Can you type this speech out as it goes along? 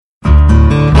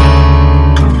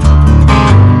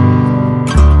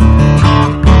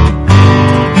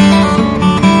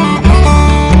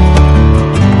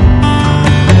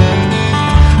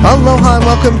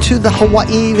welcome to the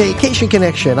Hawaii Vacation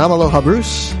Connection. I'm Aloha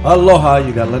Bruce. Aloha,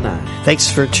 you got Lanai.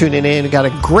 Thanks for tuning in. We've got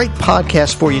a great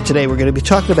podcast for you today. We're going to be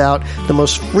talking about the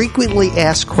most frequently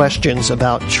asked questions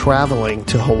about traveling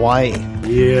to Hawaii.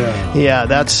 Yeah,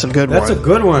 that's a good one. That's a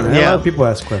good one. A lot of people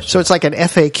ask questions. So it's like an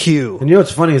FAQ. And you know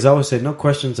what's funny is I always say no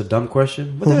question's a dumb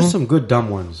question, but there's some good dumb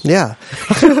ones. Yeah.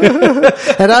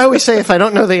 And I always say if I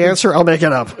don't know the answer, I'll make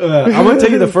it up. I'm going to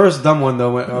tell you the first dumb one,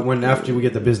 though, when after we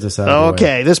get the business out of the way.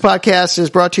 Okay, this podcast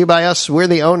is brought to you by us. We're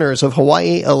the owners of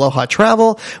Hawaii Aloha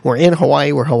Travel. We're in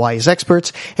Hawaii. We're Hawaii's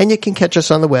experts. And you can catch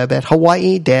us on the web at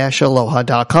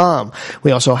hawaii-aloha.com.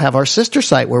 We also have our sister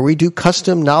site where we do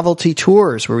custom novelty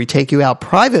tours where we take you out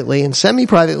privately and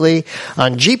semi-privately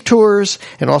on Jeep tours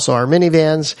and also our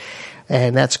minivans.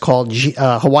 And that's called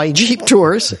Hawaii Jeep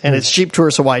Tours, and it's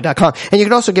jeeptourshawaii.com. And you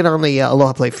can also get on the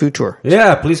Aloha Plate food tour.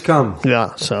 Yeah, please come.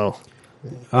 Yeah, so... you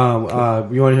want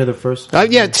to hear the first?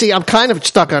 Yeah, see, I'm kind of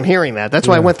stuck on hearing that. That's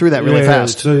why I went through that really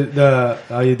fast. So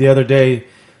the other day,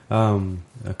 a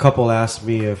couple asked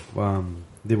me if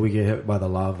did we get hit by the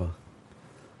lava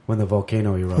when the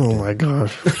volcano erupted. Oh, my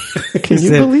gosh. Can you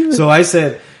believe it? So I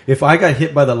said, if I got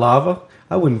hit by the lava,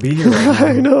 I wouldn't be here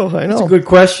right now. I know. It's a good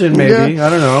question, maybe. Yeah.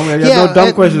 I don't know. No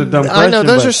dumb question, a dumb question. I know.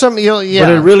 Those are some, But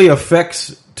it really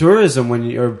affects tourism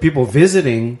or people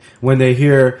visiting when they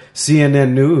hear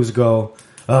CNN News go,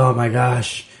 oh my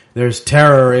gosh, there's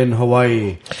terror in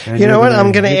Hawaii. And you know what?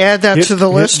 I'm going to add that to the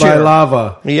list by here.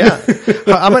 lava. Yeah.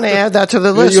 I'm going to add that to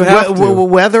the list. You have to.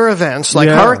 Weather events like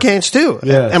hurricanes too.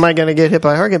 Yes. Am I going to get hit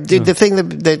by a hurricane? The thing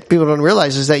that people don't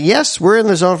realize is that yes, we're in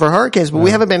the zone for hurricanes, but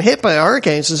we haven't been hit by a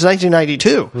hurricane since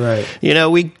 1992. Right. You know,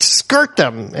 we skirt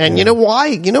them. And you know why?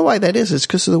 You know why that is? It's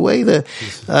because of the way the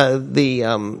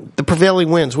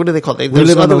prevailing winds, what do they call it? We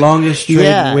live on the longest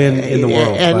straight wind in the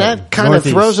world. And that kind of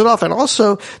throws it off. And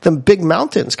also the big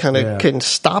mountains kind of can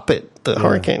stop it, the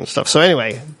hurricane and stuff. So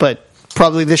anyway, but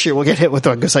probably this year we'll get hit with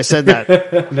one because I said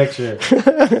that. Next year.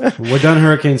 We're done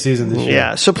hurricane season this year.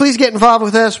 Yeah. So please get involved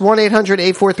with us.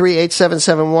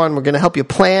 1-800-843-8771. We're going to help you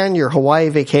plan your Hawaii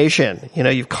vacation. You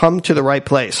know, you've come to the right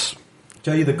place.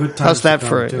 Tell you the good times. How's that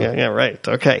for it? Yeah, right.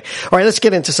 Okay. All right, let's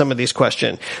get into some of these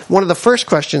questions. One of the first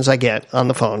questions I get on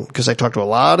the phone, because I talk to a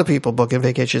lot of people booking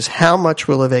vacations, how much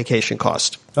will a vacation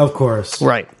cost? Of course.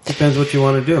 Right. Depends what you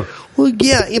want to do. Well,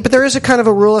 yeah, but there is a kind of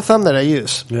a rule of thumb that I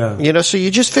use. Yeah. You know, so you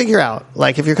just figure out,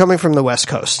 like if you're coming from the West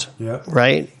Coast,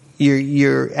 right,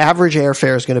 your average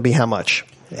airfare is going to be how much?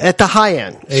 At the high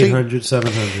end. 800,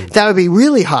 700. That would be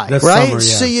really high, that's right?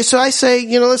 Summer, yeah. So I say,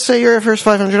 you know, let's say your airfare is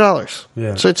 $500.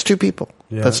 Yeah. So it's two people.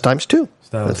 Yeah. That's times two.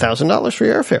 $1,000 for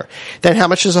your airfare. Then how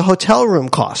much does a hotel room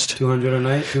cost? $200 a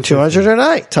night. $200 a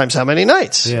night. Times how many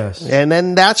nights? Yes. And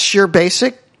then that's your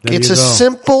basic. It's a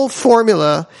simple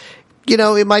formula. You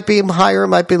know, it might be higher, it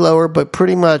might be lower, but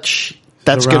pretty much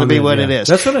that's going to be what it is.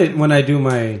 That's when I do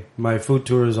my food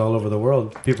tours all over the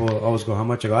world. People always go, how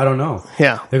much? I go, I don't know.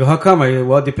 Yeah. They go, how come? I go,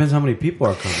 well, it depends how many people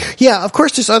are coming. Yeah, of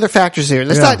course there's other factors here.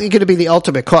 That's not going to be the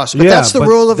ultimate cost, but that's the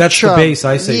rule of that's the base,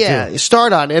 I say, yeah, too. You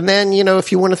start on. And then, you know,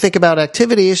 if you want to think about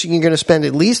activities, you're going to spend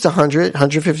at least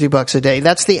 $150 a day.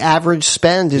 That's the average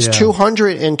spend is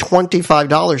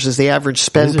 $225 is the average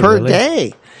spend per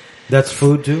day. That's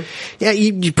food too? Yeah,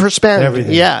 you per spend.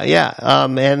 Everything. Yeah.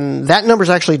 And that number's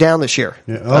actually down this year.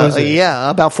 Yeah. Is it? Yeah,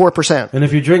 about 4%. And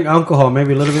if you drink alcohol,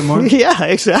 maybe a little bit more? Yeah,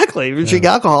 exactly. If you drink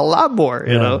alcohol, a lot more,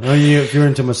 you know. Well, if you're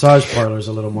into massage parlors,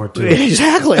 a little more too.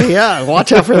 Exactly, yeah.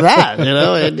 Watch out for that, you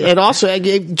know. And also,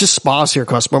 just spas here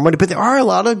cost more money, but there are a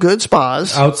lot of good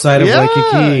spas. Outside of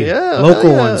Waikiki. Yeah.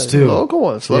 Local ones too. Local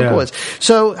ones.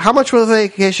 So how much will a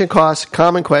vacation cost?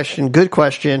 Common question, good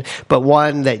question, but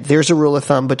one that there's a rule of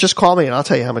thumb, but just call me and I'll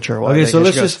tell you how much your Hawaii vacation so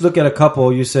let's goes. just look at a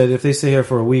couple. You said if they stay here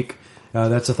for a week,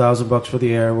 that's $1,000 for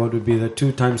the air. What would be the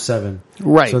 2 times 7?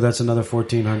 Right. So that's another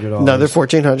 $1,400. Another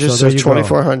 $1,400, so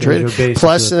 $2,400.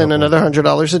 Plus then another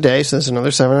 $100 a day, so there's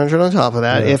another $700 on top of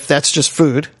that. If that's just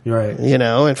food, right? You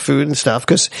know, and food and stuff.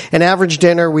 Because an average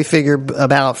dinner, we figure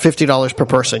about $50 per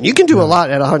person. You can do a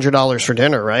lot at $100 for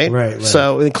dinner, right? Right.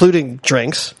 So including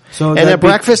drinks. So and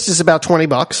breakfast is about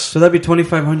 $20. So that'd be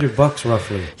 $2,500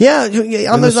 roughly. Yeah,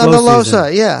 on the low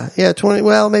side. Yeah, 20.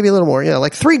 Well, maybe a little more. Yeah,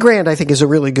 like $3,000 I think is a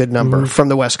really good number from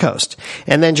the West Coast.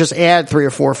 And then just add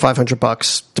 $300 or $400 or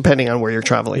 $500 depending on where you're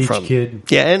traveling from. Each kid.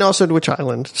 Yeah, and also to which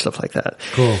island, stuff like that.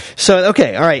 Cool. So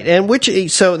okay, all right. And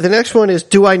so the next one is,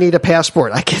 do I need a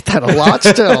passport? I get that a lot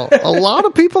still. A lot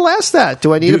of people ask that.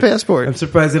 Do I need a passport? I'm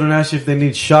surprised they don't ask you if they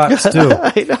need shots too.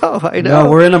 I know. No,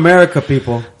 we're in America,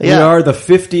 people. Yeah. We are the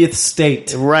 50th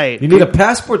state. Right. You need a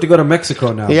passport to go to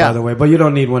Mexico now, by the way, but you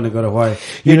don't need one to go to Hawaii.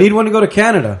 You need one to go to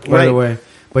Canada, by the way.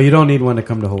 But you don't need one to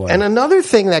come to Hawaii. And another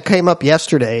thing that came up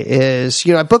yesterday is,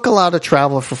 I book a lot of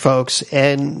travel for folks,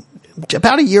 and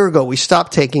about a year ago we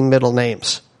stopped taking middle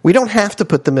names. We don't have to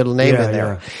put the middle name in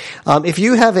there. If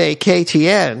you have a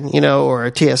KTN, or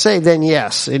a TSA, then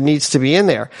yes, it needs to be in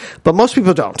there. But most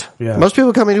people don't. Yeah. Most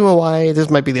people coming to Hawaii, this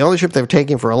might be the only trip they're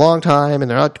taking for a long time, and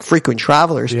they're not frequent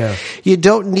travelers. Yeah. You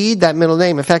don't need that middle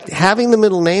name. In fact, having the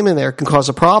middle name in there can cause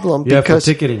a problem because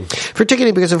for ticketing. For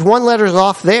ticketing, because if one letter's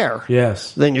off there,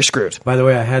 yes, then you're screwed. By the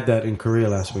way, I had that in Korea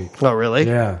last week. Oh, really?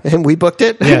 Yeah. And we booked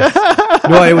it? Yeah.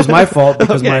 No, it was my fault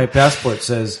because my passport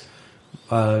says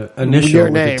initial Your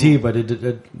with name. a T, but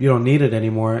you don't need it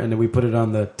anymore. And then we put it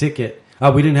on the ticket.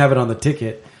 We didn't have it on the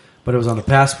ticket, but it was on the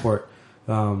passport.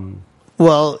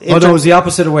 Well, no, it was the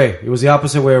opposite way. It was the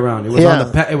opposite way around. It was Yeah.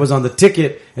 on it was on the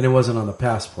ticket, and it wasn't on the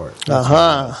passport. That's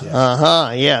what it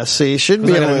was, Yeah, so you should be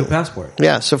Because I got a able new to. passport.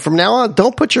 Yeah, so from now on,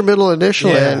 don't put your middle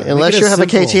initial in Make unless it you as have a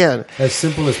simple- KTN. As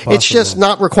simple as possible. It's just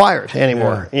not required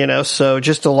anymore, so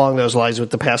just along those lines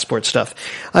with the passport stuff.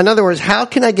 In other words, how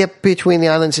can I get between the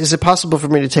islands? Is it possible for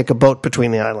me to take a boat between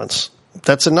the islands?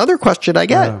 That's another question I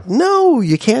get. Yeah. No,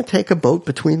 you can't take a boat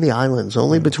between the islands,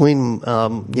 only between,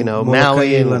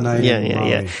 Maui and, Lanai, and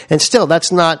Maui. And still, that's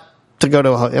not to go to,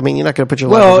 you're not going to put your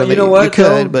Well, luggage on you know it. what? You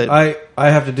could, though? but I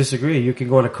have to disagree. You can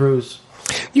go on a cruise.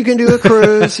 you can do a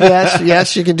cruise.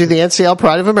 Yes, you can do the NCL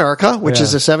Pride of America, which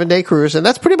is a 7-day cruise, and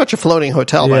that's pretty much a floating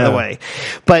hotel, by the way.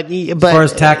 But as far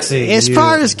as taxiing, as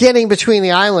far as getting between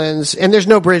the islands, and there's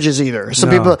no bridges either. Some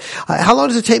people, how long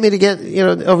does it take me to get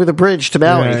over the bridge to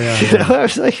Maui? I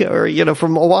was like, or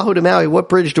from Oahu to Maui, what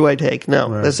bridge do I take?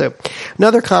 No, that's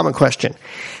another common question.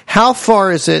 How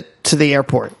far is it to the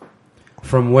airport?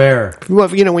 From where? Well,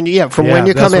 when when you come in.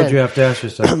 That's what you have to ask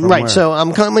yourself. From Right. where? So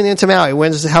I'm coming into Maui.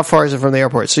 How far is it from the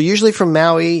airport? So usually from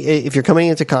Maui, if you're coming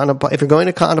into if you're going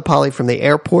to Kaanapali from the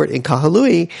airport in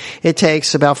Kahului, it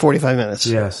takes about 45 minutes.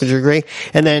 Yes. Would you agree?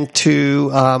 And then to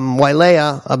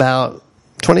Wailea, about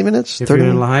 20 minutes. If 30 you're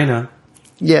in minutes? Lahaina,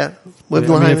 Yeah. With I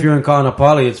mean, Lahaina. if you're in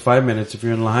Kaanapali, it's 5 minutes. If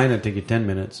you're in Lahaina, it'll take you 10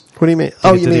 minutes. What do you mean?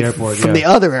 get You to mean the airport, from yeah. the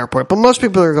other airport? But most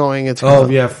people are going into. Oh,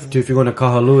 yeah. If you're going to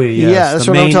Kahului, yes. Yeah, that's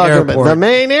the what I'm main talking airport. about. The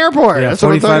main airport. Yeah, That's what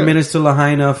I'm 45 talking minutes to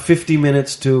Lahaina, 50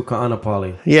 minutes to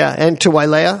Kaanapali. Yeah, and to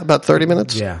Wailea, about 30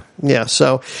 minutes? Yeah. Yeah,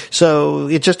 so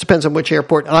it just depends on which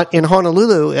airport. In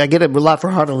Honolulu, I get a lot for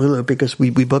Honolulu because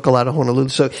we book a lot of Honolulu.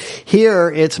 So here,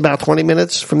 it's about 20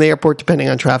 minutes from the airport, depending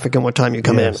on traffic and what time you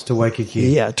come in. To Waikiki.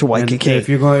 Yeah, to Waikiki. And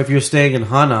if you're staying in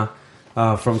Hana,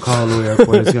 from Kahului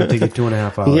Airport, it's going to take you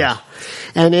 2.5 hours. Yeah.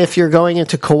 And if you're going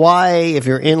into Kauai, if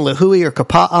you're in Lihue or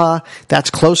Kapa'a, that's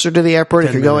closer to the airport.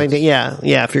 If you're going to,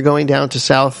 if you're going down to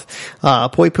South,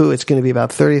 Poipu, it's going to be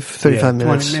about 35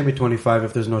 minutes. Maybe 25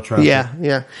 if there's no traffic.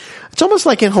 Yeah. It's almost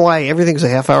like in Hawaii, everything's a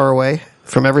half hour away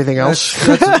from everything else.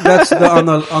 That's on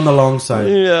the long side.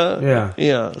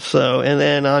 Yeah. So, and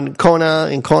then in Kona,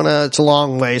 it's a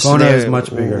long way. Kona is much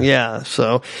bigger. Yeah.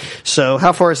 So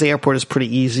how far is the airport is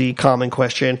pretty easy, common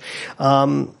question.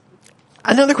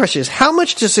 Another question is, how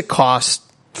much does it cost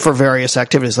for various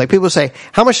activities? Like people say,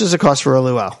 how much does it cost for a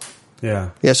luau? Yeah.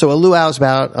 Yeah, so a luau is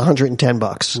about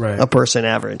 $110 Right. a person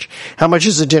average. How much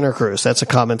is a dinner cruise? That's a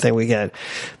common thing we get.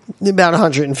 About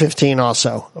 $115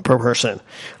 also per person.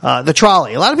 The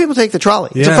trolley. A lot of people take the trolley.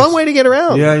 It's a Yes. fun way to get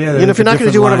around. Yeah. If you're not going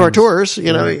to do one of our different tours,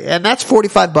 Right. and that's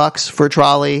 $45 for a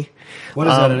trolley. What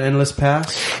is that, an endless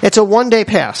pass? It's a 1-day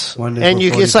pass. 1 day and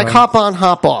for it's like 45. hop on,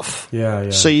 hop off. Yeah.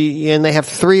 So and they have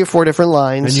 3 or 4 different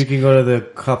lines. And you can go to the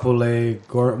Kapolei,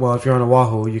 if you're on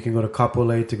Oahu, you can go to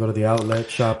Kapolei to go to the outlet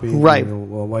shopping. Right.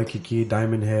 Waikiki,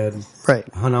 Diamond Head. Right.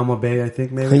 Hanauma Bay, I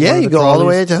think maybe. Yeah, one of you the go all the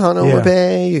trolleys. way to Hanauma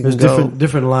Bay. You can There's go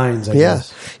different lines, I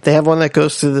guess. They have one that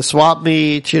goes to the swap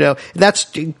meet, That's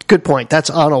good point. That's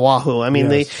on Oahu. I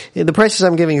mean, Yes. the prices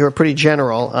I'm giving you are pretty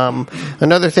general.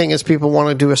 Another thing is people want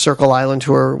to do a Circle Island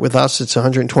tour with us. It's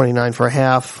 $129 for a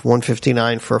half,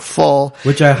 $159 for a full.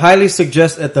 Which I highly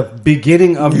suggest at the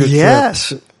beginning of your trip.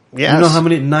 Yes. You know how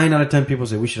many 9 out of 10 people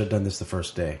say we should have done this the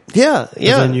first day. Yeah.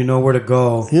 Then you know where to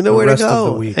go. You know the where to rest go.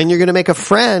 Of the week. And you're going to make a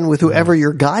friend with whoever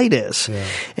your guide is. Yeah.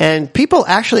 And people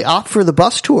actually opt for the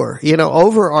bus tour,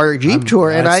 over our Jeep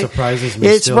tour. That And surprises me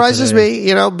it still surprises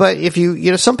today. me, but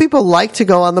if some people like to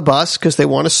go on the bus because they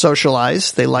want to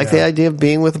socialize. They like the idea of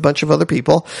being with a bunch of other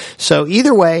people. So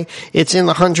either way, it's in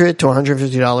the $100 to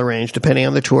 $150 range, depending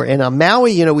on the tour. And on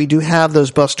Maui, we do have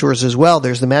those bus tours as well.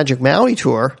 There's the Magic Maui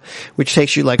tour, which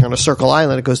takes you like like on a circle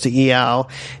island, it goes to Iao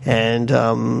and,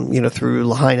 through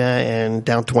Lahaina and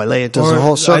down to Wailea. It does the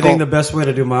whole circle. I think the best way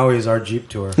to do Maui is our Jeep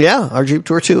tour. Yeah, our Jeep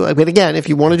tour too. But again, if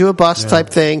you want to do a bus type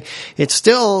thing, it's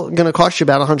still going to cost you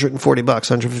about $140,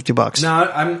 $150.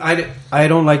 Now, I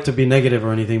don't like to be negative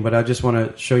or anything, but I just want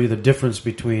to show you the difference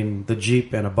between the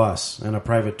Jeep and a bus and a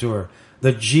private tour.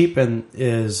 The Jeep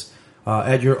is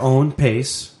at your own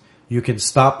pace. You can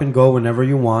stop and go whenever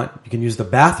you want. You can use the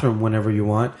bathroom whenever you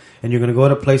want. And you're going to go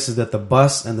to places that the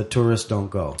bus and the tourists don't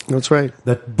go. That's right.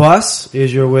 The bus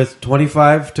is you're with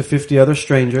 25 to 50 other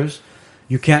strangers.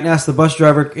 You can't ask the bus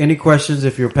driver any questions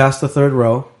if you're past the third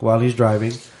row while he's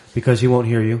driving because he won't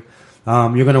hear you.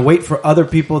 You're going to wait for other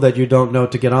people that you don't know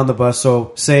to get on the bus.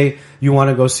 So say you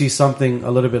want to go see something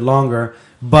a little bit longer,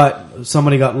 but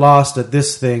somebody got lost at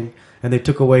this thing and they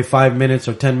took away 5 minutes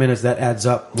or 10 minutes, that adds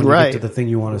up when you get to the thing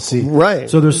you want to see. Right.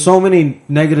 So there's so many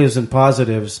negatives and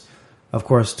positives, of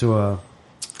course, to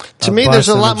me, there's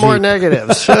a lot more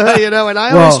negatives, and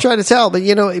I always try to tell,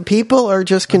 but people are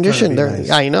just conditioned.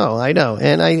 Nice. I know,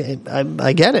 and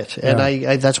I get it, and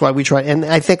I that's why we try. And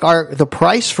I think the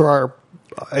price for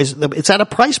it's at a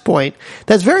price point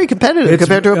that's very competitive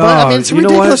compared to a bus. I mean, it's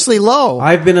ridiculously low.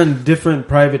 I've been on different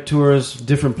private tours,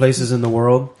 different places in the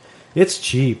world. It's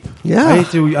cheap. Yeah. I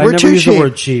never use the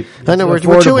word cheap. I know,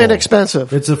 we're too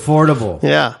inexpensive. It's affordable.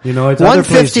 Yeah. It's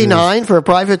 $159 for a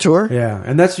private tour. Yeah.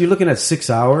 And you're looking at 6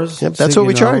 hours. Yep, that's what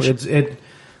we charge.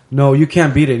 No, you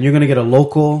can't beat it. And you're going to get a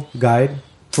local guide.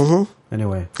 Mm-hmm.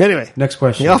 Anyway. Next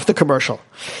question. Off the commercial.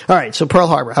 All right. So Pearl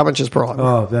Harbor. How much is Pearl Harbor?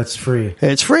 Oh, that's free.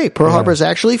 It's free. Pearl Harbor is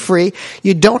actually free.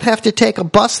 You don't have to take a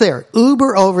bus there.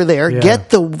 Uber over there. Yeah.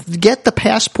 Get the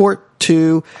passport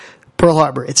to Pearl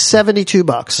Harbor. It's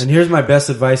 $72. And here's my best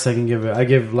advice I can give. I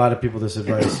give a lot of people this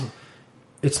advice.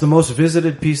 It's the most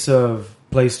visited piece of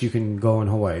place you can go in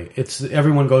Hawaii.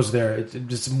 Everyone goes there.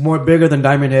 It's more bigger than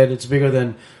Diamond Head. It's bigger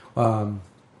than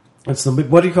it's the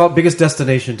what do you call it? Biggest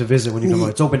destination to visit when you come.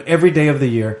 It's open every day of the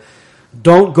year.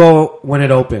 Don't go when it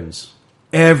opens.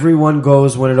 Everyone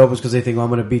goes when it opens because they think, I'm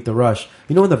going to beat the rush.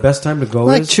 You know when the best time to go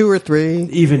is? Like 2 or 3.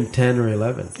 Even 10 or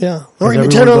 11. Yeah. Or even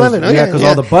 10 or 11. Yeah, because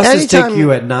all the buses take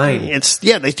you at 9. You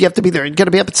have to be there. You got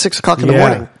to be up at 6 o'clock in the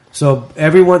morning. So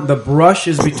the rush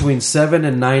is between 7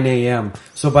 and 9 a.m.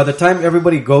 So by the time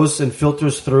everybody goes and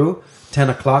filters through,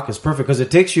 10 o'clock is perfect because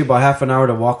it takes you about half an hour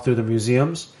to walk through the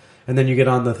museums. And then you get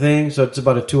on the thing. So it's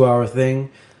about a 2-hour thing.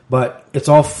 But it's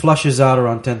all flushes out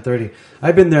around 10:30.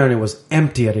 I've been there and it was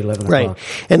empty at 11 o'clock. Right.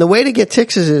 And the way to get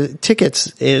tickets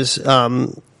is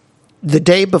the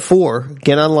day before,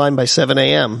 get online by 7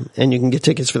 a.m. and you can get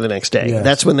tickets for the next day. Yes.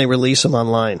 That's when they release them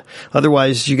online.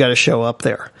 Otherwise, you got to show up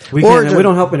there. We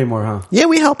don't help anymore, huh? Yeah,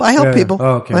 we help. I help people.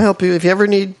 Oh, okay. I help you. If you ever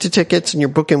need tickets and you're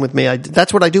booking with me,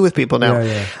 that's what I do with people now.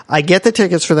 Yeah. I get the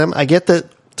tickets for them. I get the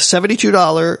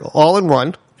 $72 all in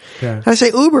one. Okay. I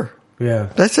say Uber. Yeah.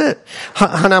 That's it.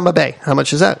 Hanauma Bay. How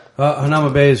much is that?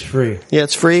 Hanauma Bay is free. Yeah,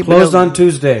 it's free. Closed on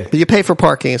Tuesday. But you pay for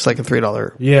parking. It's like a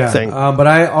 $3 thing. But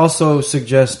I also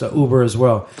suggest Uber as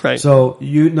well. Right. So,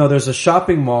 there's a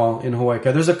shopping mall in Hawaii.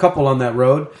 There's a couple on that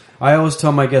road. I always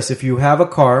tell my guests, if you have a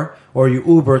car or you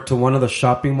Uber to one of the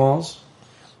shopping malls,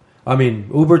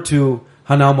 Uber to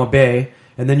Hanauma Bay,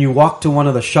 and then you walk to one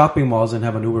of the shopping malls and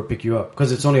have an Uber pick you up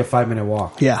because it's only a 5-minute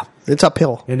walk. Yeah, it's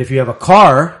uphill. And if you have a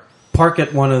car, park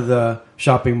at one of the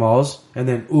shopping malls and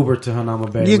then Uber to Hanauma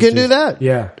Bay. You can do that.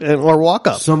 Yeah. Or walk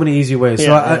up. So many easy ways.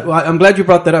 Yeah, So I'm glad you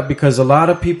brought that up because a lot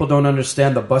of people don't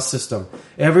understand the bus system.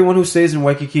 Everyone who stays in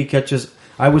Waikiki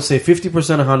I would say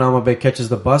 50% of Hanauma Bay catches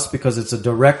the bus because there's a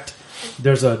direct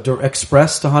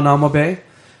express to Hanauma Bay,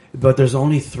 but there's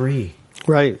only 3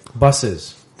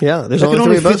 buses. Yeah, there's only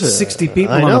 3 fit buses. 60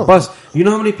 people on a bus. You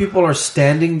know how many people are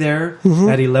standing there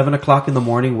at 11 o'clock in the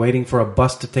morning waiting for a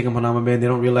bus to take them to Hanauma Bay and they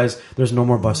don't realize there's no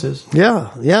more buses? Yeah.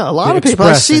 A lot of people.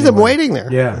 I see them waiting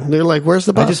there. Yeah. They're like, where's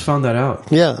the bus? I just found that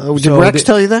out. Yeah. Did Rex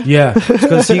tell you that? Yeah.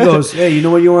 Because he goes, hey, you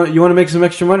know what you want? You want to make some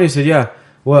extra money? He said, yeah.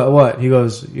 What? He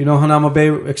goes, Hanauma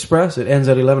Bay Express? It ends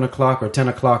at 11 o'clock or 10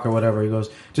 o'clock or whatever. He goes,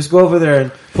 just go over there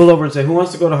and pull over and say, who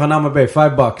wants to go to Hanauma Bay?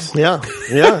 $5.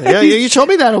 Yeah. You told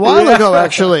me that a while ago,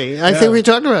 actually. I think we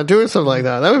talked about doing something like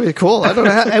that. That would be cool. I don't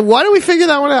know. Why don't we figure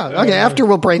that one out? Okay, after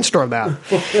we'll brainstorm that.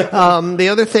 The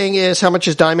other thing is, how much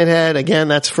is Diamond Head? Again,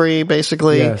 that's free,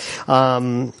 basically. Yes.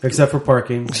 Except for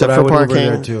parking. Except for parking.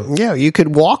 There too. Yeah, you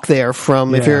could walk there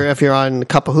from, if you're on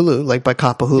Kapahulu, like by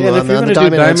Kapahulu. Yeah, if you're going to do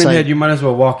Diamond Head, you might as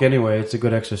well walk anyway. It's a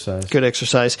good exercise.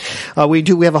 We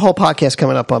have a whole podcast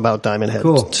coming up about Diamond Head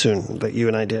soon that you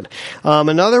and I did.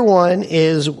 Another one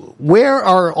is where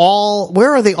are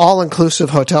the all-inclusive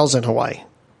hotels in Hawaii?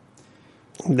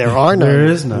 There are none. There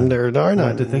is none. There are I none.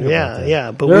 had to think yeah, about that.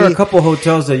 yeah. But there are a couple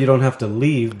hotels that you don't have to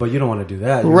leave, but you don't want to do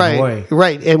that. You're in Hawaii.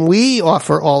 Right. And we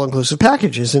offer all-inclusive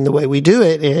packages. And the way we do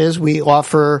it is we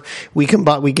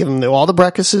give them all the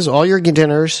breakfasts, all your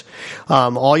dinners,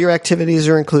 all your activities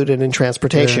are included in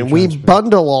transportation. We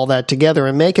bundle all that together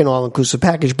and make an all-inclusive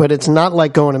package, but it's not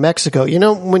like going to Mexico. You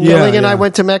know, when Yelling and I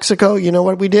went to Mexico, you know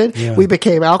what we did? Yeah. We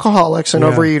became alcoholics and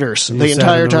overeaters the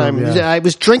entire time. I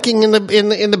was drinking in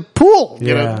the pool.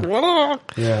 You know?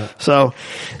 Yeah. So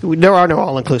there are no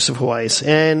all-inclusive Hawaiis.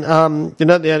 And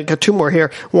I got two more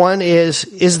here. One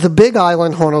is the Big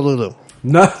Island Honolulu?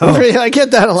 No. I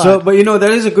get that a lot. So, but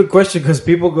that is a good question because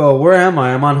people go, where am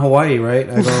I? I'm on Hawaii, right?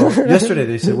 I go, yesterday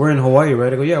they said, we're in Hawaii,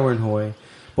 right? I go, yeah, we're in Hawaii.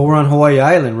 But we're on Hawaii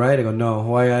Island, right? I go, no,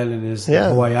 Hawaii Island is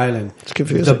Hawaii Island. It's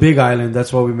confusing. The Big Island,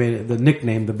 that's why we made it the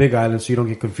nickname, the Big Island, so you don't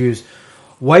get confused.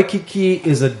 Waikiki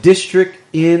is a district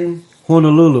in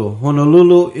Honolulu.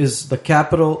 Honolulu is the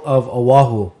capital of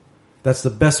Oahu. That's the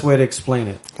best way to explain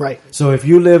it. Right. So if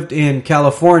you lived in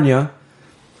California,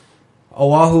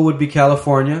 Oahu would be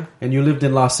California, and you lived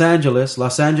in Los Angeles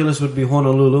would be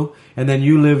Honolulu, and then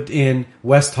you lived in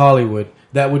West Hollywood,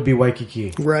 that would be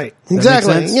Waikiki. Right. That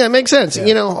exactly. make sense? Yeah, it makes sense. Yeah.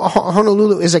 You know,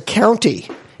 Honolulu is a county,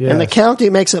 and the county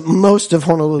makes up most of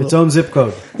Honolulu. Its own zip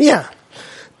code. Yeah.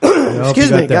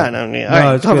 Excuse me. God, all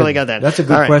right, totally got that. That's a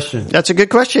good question. That's a good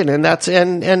question, and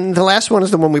and the last one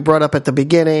is the one we brought up at the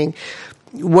beginning.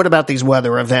 What about these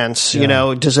weather events? Yeah. You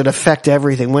know, does it affect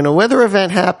everything? When a weather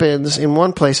event happens in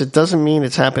one place, it doesn't mean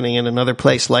it's happening in another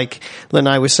place. Like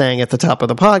Lanai was saying at the top of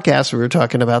the podcast, we were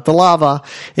talking about the lava.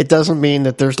 It doesn't mean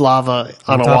that there's lava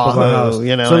on Oahu.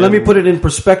 You know, so let me put it in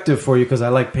perspective for you because I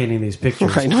like painting these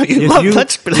pictures. I know you love.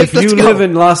 If you live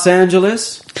in Los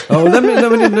Angeles,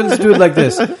 let's do it like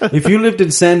this. If you lived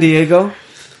in San Diego,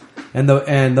 and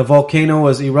the volcano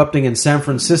was erupting in San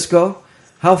Francisco.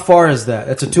 How far is that?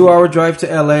 It's a 2-hour drive to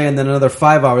LA and then another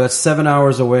 5 hours. That's 7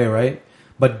 hours away, right?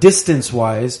 But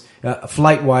distance-wise,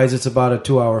 flight-wise, it's about a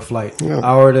 2-hour flight. Yeah.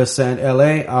 Hour to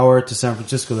LA, hour to San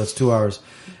Francisco. That's 2 hours.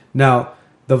 Now,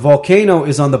 the volcano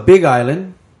is on the Big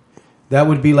Island. That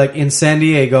would be like in San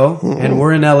Diego, and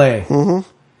we're in LA. Mm-hmm.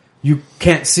 You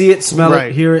can't see it, smell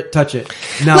it, hear it, touch it.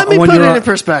 Now, let me put it in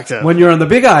perspective. When you're on the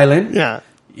Big Island,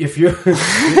 if you're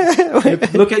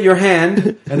look at your hand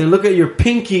and then look at your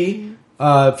pinky.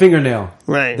 Fingernail.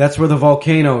 Right. That's where the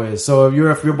volcano is. So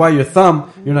if you're by your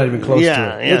thumb, you're not even close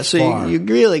to it. Yeah. So you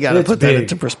really got to put that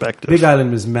into perspective. Big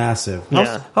Island is massive.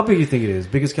 Yeah. How big do you think it is?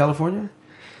 Big as California?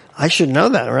 I should know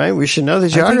that, right? We should know the I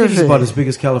geography. think it's about as big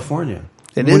as California.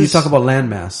 When you talk about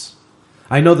landmass.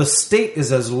 I know the state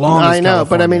is as long as California.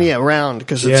 But I mean, round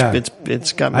because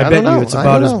it's got. I bet you it's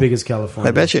about as big as California.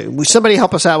 I bet you. Somebody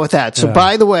help us out with that. So,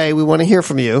 by the way, we want to hear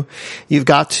from you. You've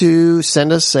got to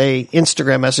send us a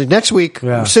Instagram message next week.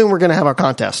 Soon, we're going to have our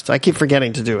contest. I keep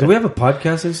forgetting to do it. Do we have a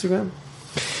podcast Instagram?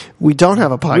 We don't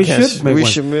have a podcast. We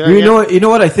should make one. You know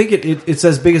what? I think it's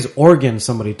as big as Oregon.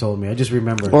 Somebody told me. I just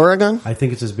remembered. Oregon? I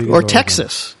think it's as big as Oregon.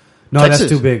 Texas. No, Texas.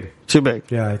 That's too big. Too big.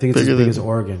 Yeah, I think it's as big as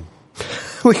Oregon.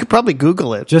 We could probably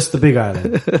Google it. Just the Big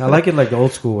Island. I like it like the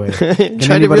old school way. Can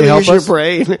Try anybody to really help use us? your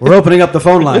brain. We're opening up the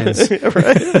phone lines.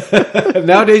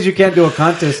 Nowadays, you can't do a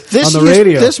contest on the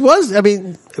radio.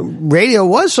 Radio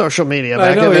was social media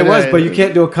back I know in the it was, day. but you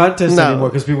can't do a contest anymore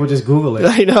because people just Google it.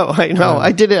 I know.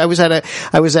 I did it. I was at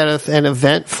an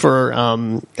event for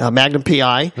Magnum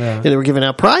PI, and they were giving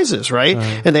out prizes, right?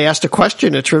 And they asked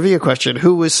a trivia question.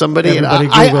 Who was somebody? Everybody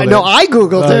and I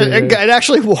Googled it yeah. and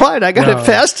actually won. I got it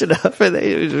fast enough,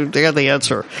 and they got the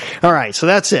answer. All right, so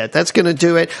that's it. That's going to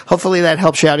do it. Hopefully that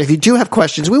helps you out. If you do have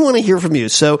questions, we want to hear from you.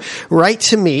 So write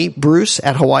to me, Bruce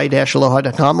at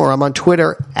Hawaii-Aloha.com, or I'm on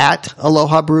Twitter at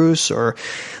Aloha Bruce, or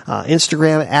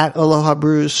Instagram at Aloha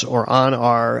Bruce, or on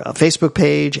our Facebook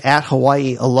page at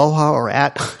Hawaii Aloha, or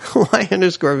at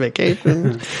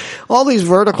Hawaii_vacation. All these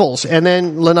verticals. And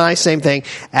then Lanai, same thing,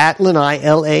 at Lanai,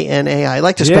 Lanai. I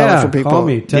like to spell it for people. Call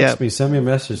me, text me, send me a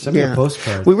message, send me a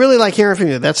postcard. We really like hearing from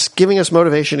you. That's giving us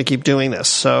motivation to keep doing this.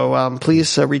 So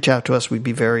please reach out to us. We'd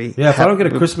be very if I don't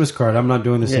get a Christmas card, I'm not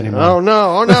doing this anymore. Oh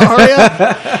no, hurry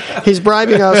up. He's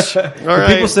bribing us. All right.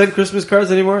 Do people send Christmas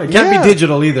cards anymore? It can't be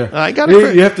digital either. I got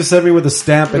it. You have to send me with a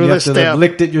stamp, and you have to have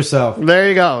licked it yourself. There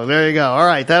you go. All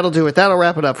right, that'll do it. That'll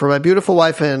wrap it up for my beautiful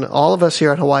wife and all of us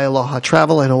here at Hawaii Aloha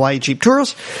Travel and Hawaii Jeep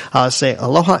Tours. Say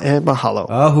aloha and mahalo.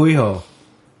 Ahuiho.